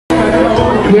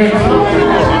It's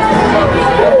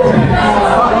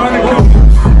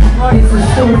a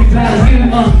story about you,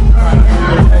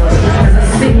 as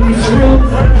I sit in this room,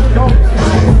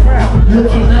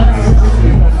 looking up.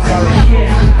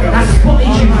 Yeah, I spotted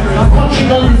you,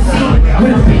 watching on the scene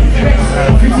with a big dress,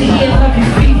 pretty and lovely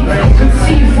feet. Could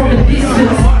see you from a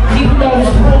distance, even though I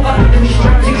was brought up in a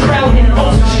restricted crowd in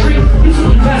Oxford Street. You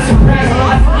took me by surprise.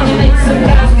 I thought you next some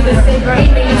guys gonna say,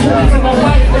 hey man, you're talking to my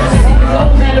wife, but it's an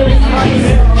old man or any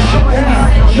kids. Shocked and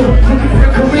essential, looking for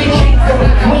a career change from a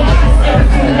conscious,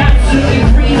 everything that absolutely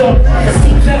agreed on. It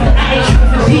seems to have an attitude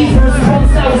for diva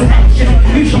response, that was action.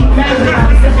 Usually married,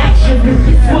 it's an action, but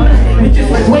this woman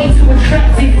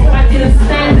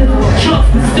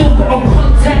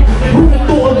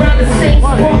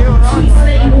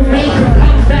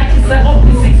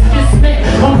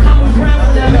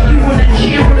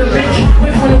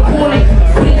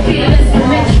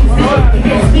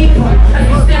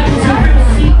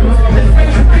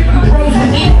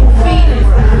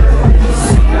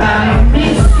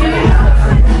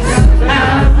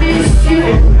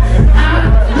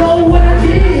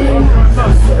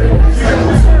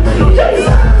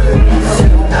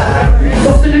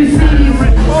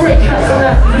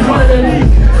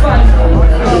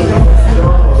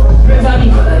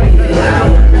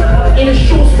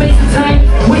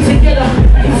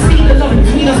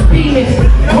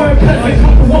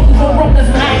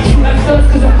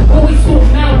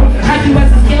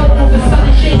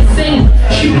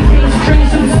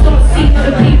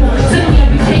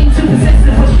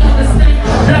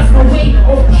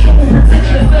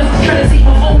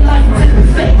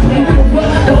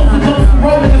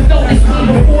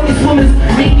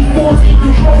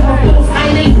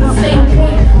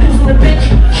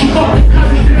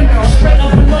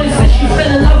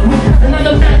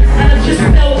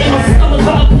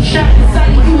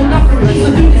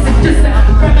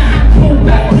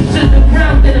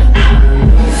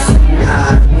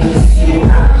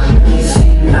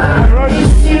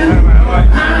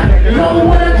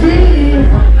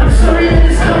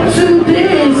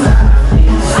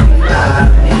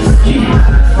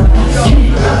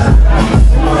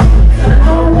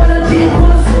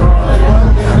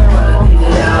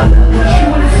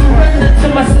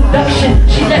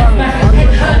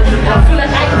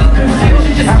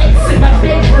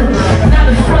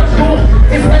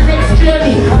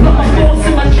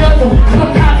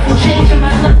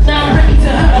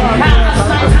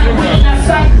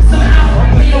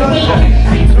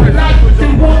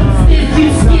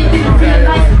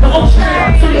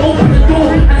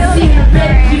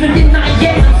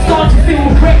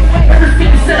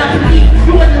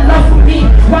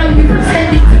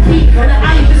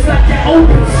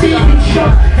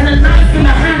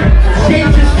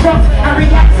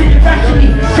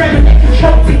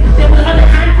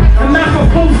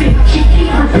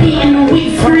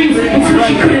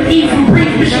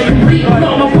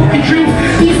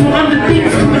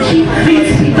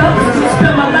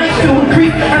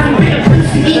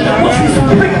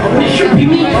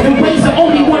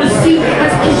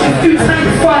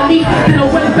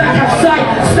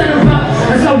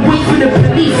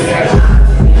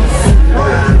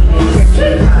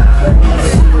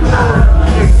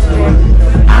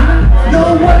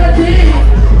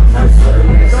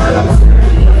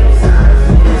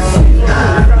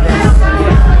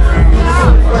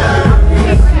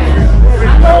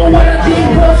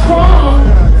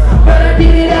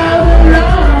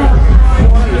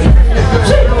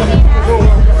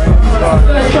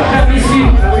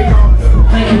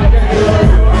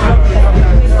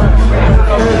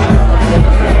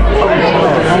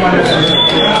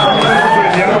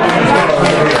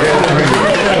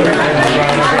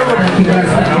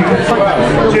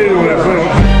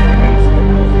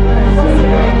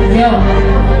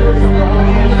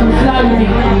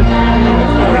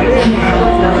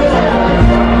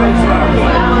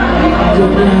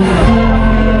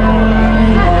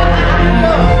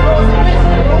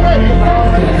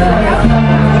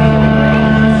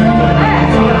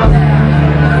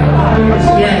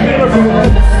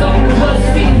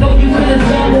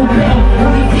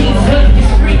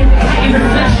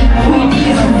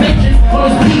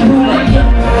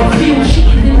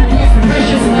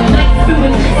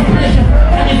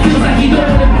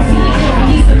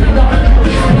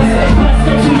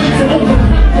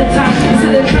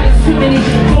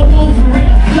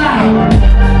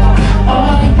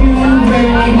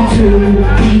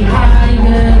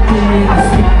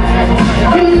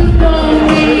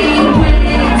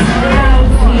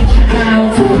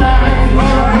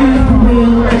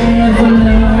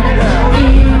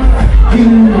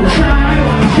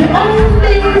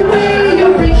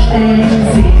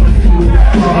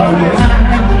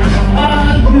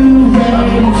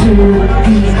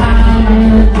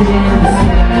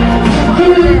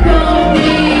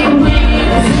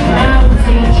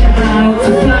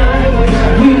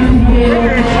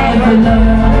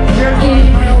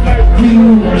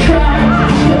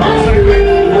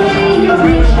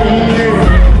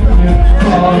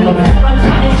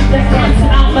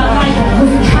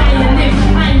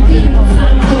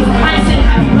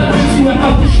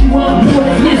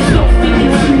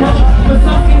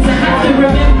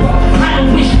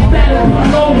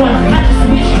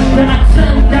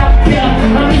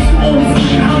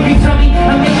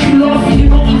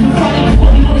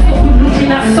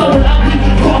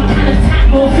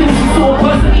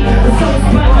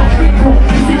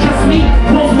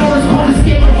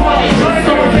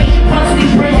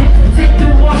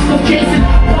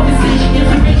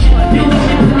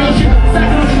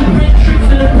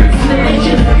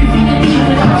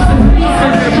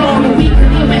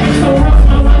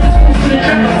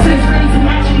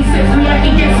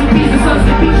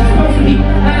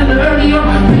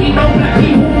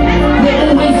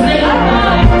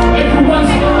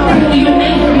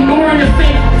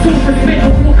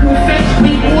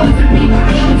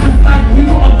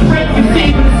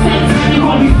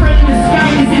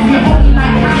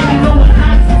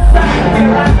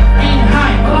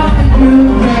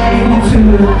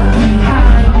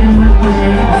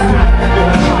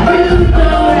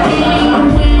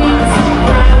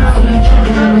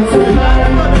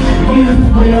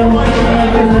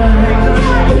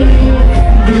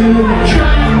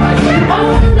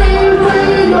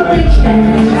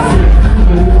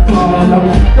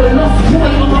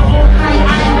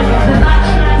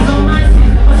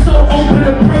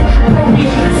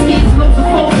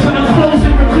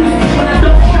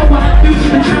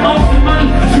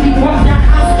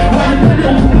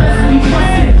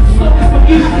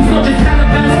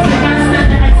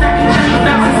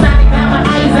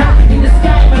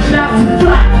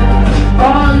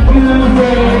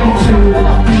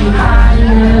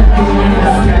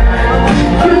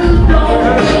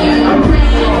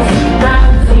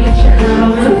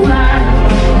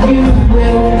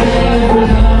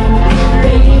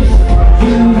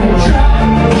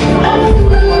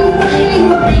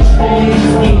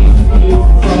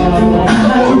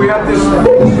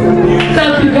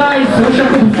Thank you guys.